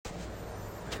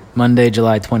Monday,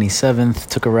 July 27th,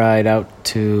 took a ride out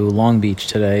to Long Beach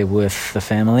today with the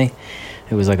family.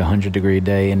 It was like a 100-degree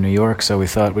day in New York, so we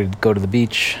thought we'd go to the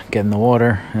beach, get in the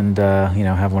water, and,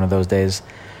 have one of those days.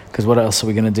 Because what else are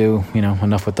we going to do?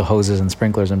 Enough with the hoses and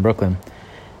sprinklers in Brooklyn.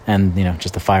 And,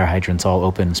 just the fire hydrants all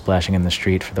open, splashing in the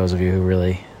street, for those of you who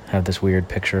really have this weird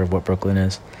picture of what Brooklyn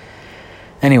is.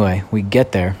 Anyway, we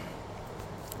get there.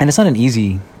 And it's not an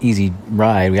easy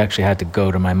ride. We actually had to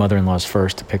go to my mother-in-law's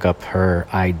first to pick up her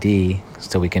ID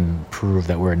so we can prove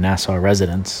that we're Nassau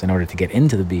residents in order to get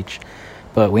into the beach.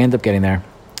 But we end up getting there,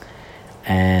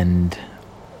 and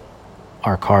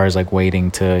our car is like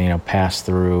waiting to, pass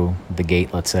through the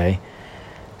gate, let's say.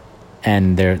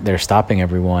 And they're stopping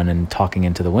everyone and talking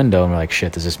into the window, and we're like,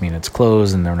 shit, does this mean it's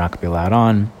closed and they're not going to be allowed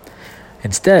on?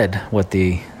 Instead, what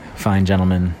the fine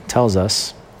gentleman tells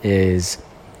us is,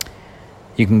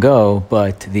 you can go,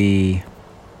 but the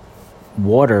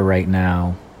water right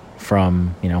now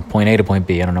from, point A to point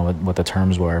B, I don't know what the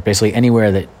terms were. Basically,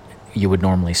 anywhere that you would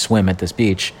normally swim at this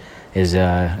beach is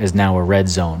now a red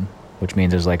zone, which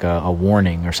means there's like a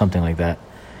warning or something like that.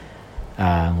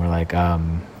 We're like,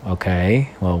 okay,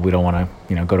 well, we don't want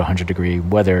to, go to 100-degree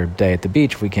weather day at the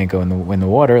beach if we can't go in the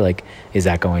water. Like, is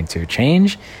that going to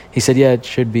change? He said, yeah, it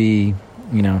should be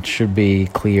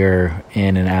clear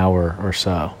in an hour or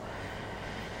so.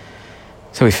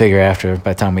 So we figure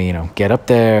by the time we, get up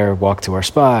there, walk to our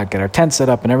spot, get our tent set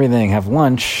up and everything, have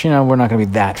lunch, we're not going to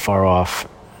be that far off.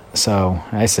 So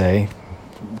I say,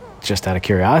 just out of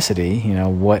curiosity,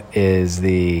 what is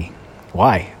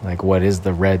why? Like, what does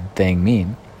the red thing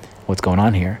mean? What's going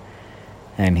on here?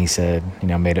 And he said,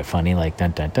 made it funny, like,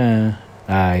 dun, dun, dun.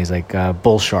 He's like,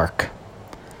 bull shark.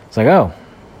 It's like, oh,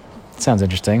 sounds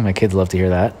interesting. My kids love to hear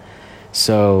that.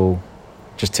 So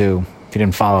if you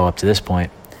didn't follow up to this point,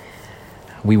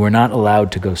 we were not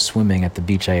allowed to go swimming at the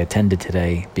beach I attended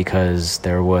today because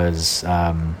there was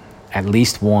at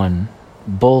least one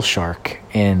bull shark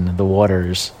in the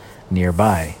waters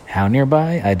nearby. How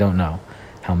nearby? I don't know.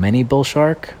 How many bull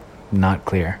shark? Not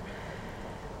clear.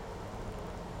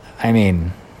 I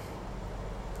mean,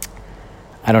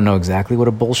 I don't know exactly what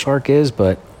a bull shark is,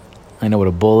 but I know what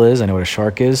a bull is. I know what a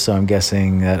shark is, so I'm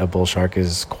guessing that a bull shark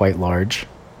is quite large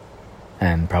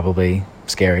and probably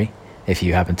scary if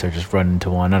you happen to just run into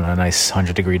one on a nice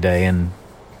 100-degree day in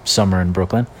summer in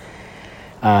Brooklyn.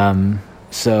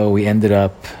 So we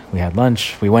had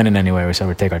lunch. We went in anyway. We said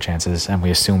we'd take our chances, and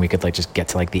we assumed we could just get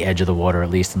to the edge of the water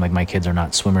at least. And my kids are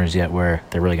not swimmers yet where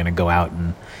they're really going to go out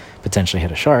and potentially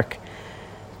hit a shark.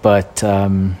 But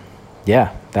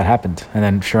yeah, that happened. And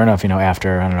then sure enough,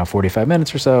 after, 45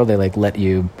 minutes or so, they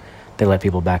let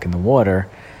people back in the water.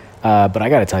 But I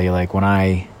got to tell you, when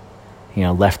I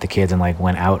left the kids and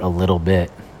went out a little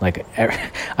bit,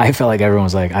 I felt like everyone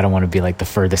was like, I don't want to be the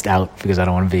furthest out because I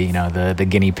don't want to be, the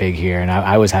guinea pig here. And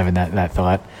I was having that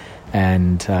thought.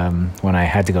 And when I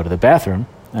had to go to the bathroom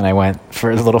and I went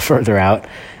for a little further out,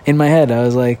 in my head, I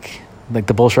was like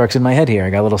the bull shark's in my head here. I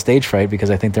got a little stage fright because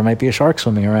I think there might be a shark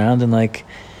swimming around. And I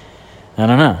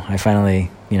don't know. I finally,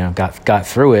 got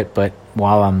through it. But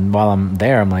while I'm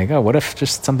there, I'm like, oh, what if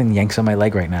just something yanks on my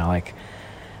leg right now?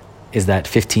 Is that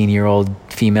 15-year-old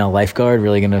female lifeguard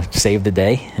really going to save the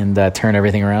day and turn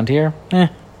everything around here?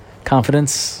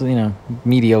 Confidence,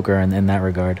 mediocre in that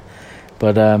regard.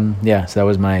 But, so that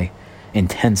was my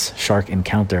intense shark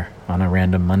encounter on a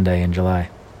random Monday in July.